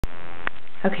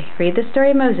Okay, read the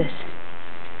story of Moses.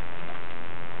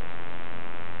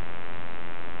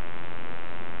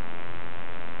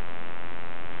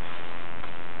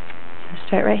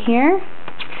 Start right here.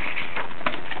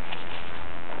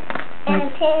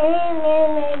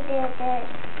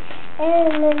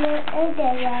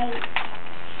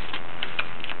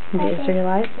 The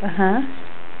Israelites,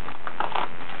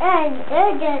 And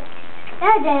it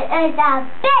is a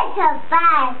bit of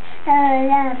fun.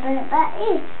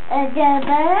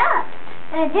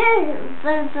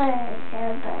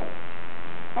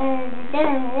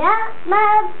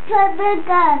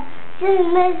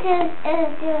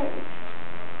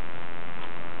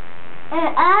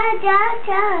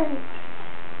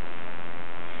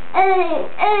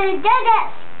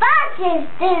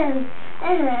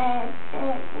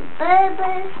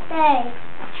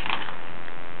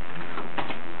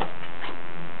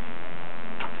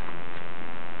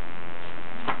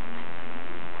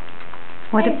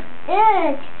 What is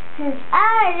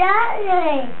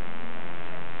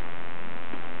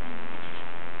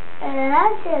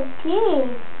that's a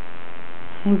king.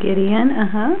 And Gideon,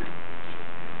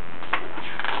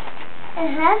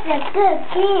 And that's a good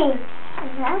king.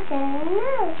 And that's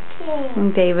another king.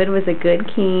 And David was a good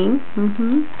king.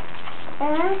 And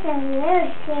that's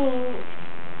another king.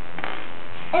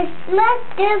 It's not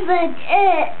different.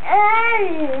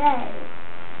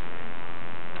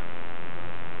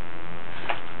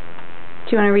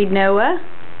 Do you want to read Noah?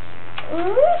 Do you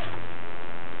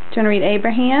want to read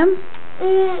Abraham?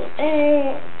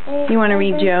 You want to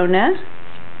read Jonah?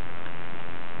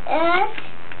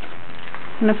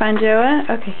 Want to find Jonah?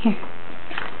 Okay, here.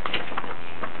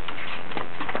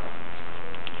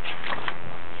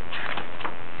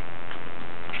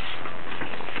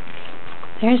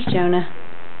 There's Jonah.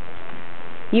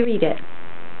 You read it.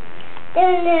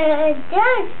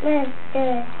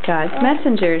 God's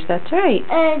messengers, that's right.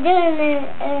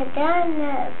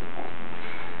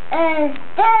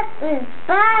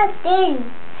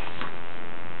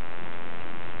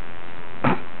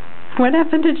 What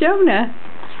happened to Jonah?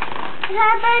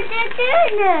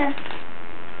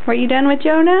 Were you done with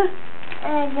Jonah?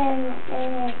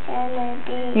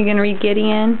 You're going to read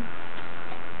Gideon?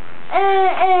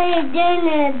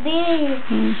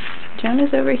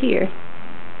 Jonah's over here.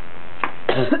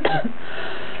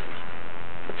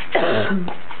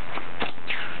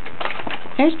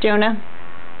 There's Jonah.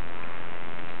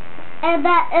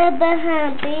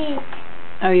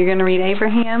 Oh, you're going to read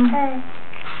Abraham?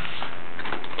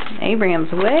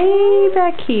 Abraham's way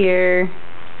back here.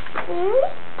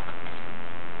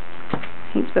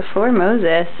 He's before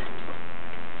Moses.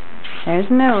 There's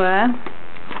Noah.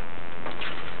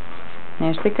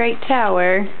 There's the great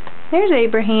tower. There's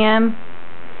Abraham.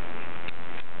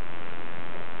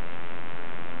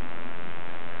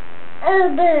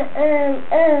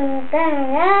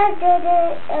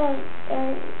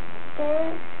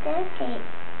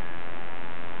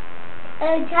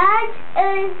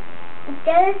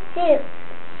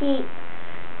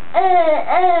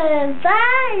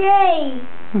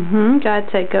 God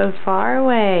said go far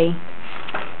away.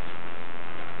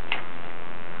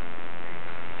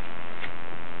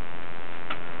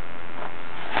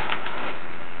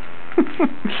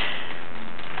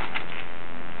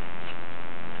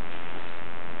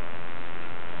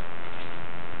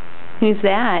 Who's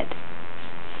that?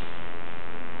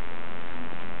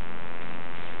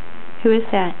 Who is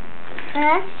that?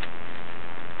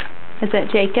 Is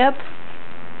that Jacob?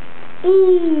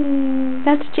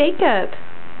 That's Jacob.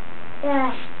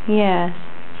 Yeah. Yes.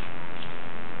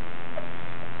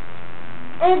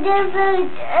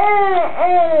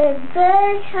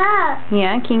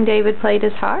 Yeah, King David played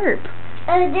his harp.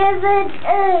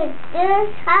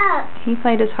 He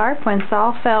played his harp when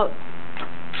Saul felt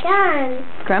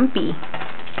grumpy.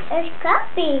 It's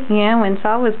grumpy. Yeah, when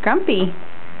Saul was grumpy.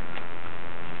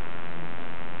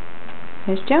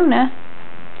 There's Jonah.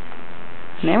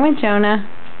 There went Jonah.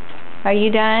 Are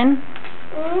you done?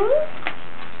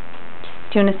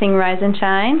 Do you want to sing Rise and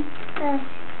Shine?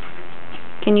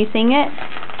 Can you sing it?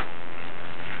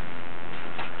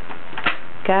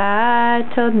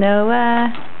 God told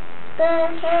Noah.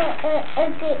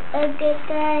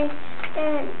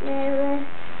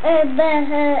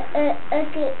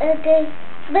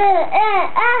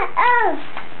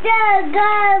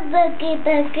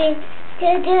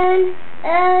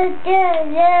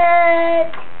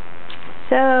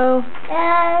 So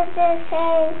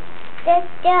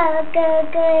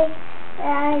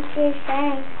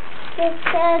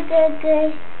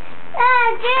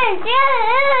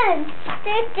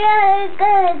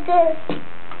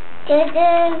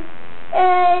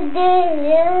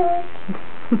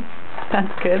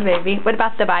That's good, baby. What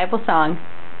about the Bible song?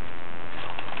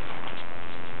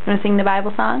 You want to sing the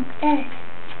Bible song?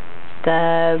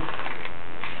 The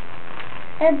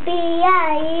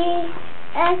B-I-E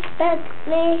expect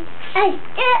me. I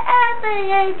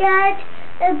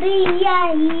the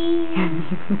B-I-E.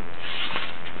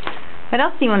 What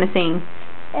else do you want to sing?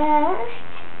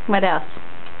 What else?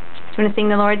 Do you want to sing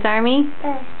the Lord's Army?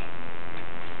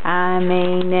 I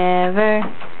may never.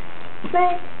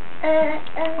 But I'm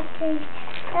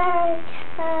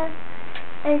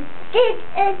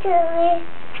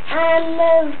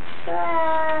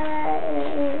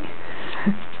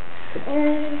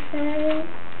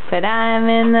But I'm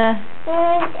in the.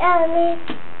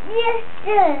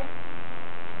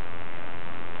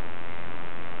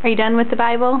 Are you done with the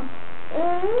Bible?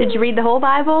 Did you read the whole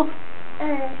Bible?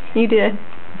 You did.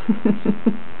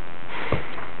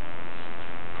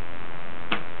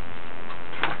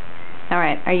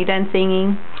 Alright, are you done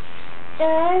singing?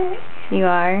 You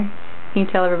are? Can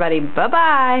you tell everybody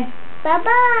bye-bye?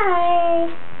 Bye-bye.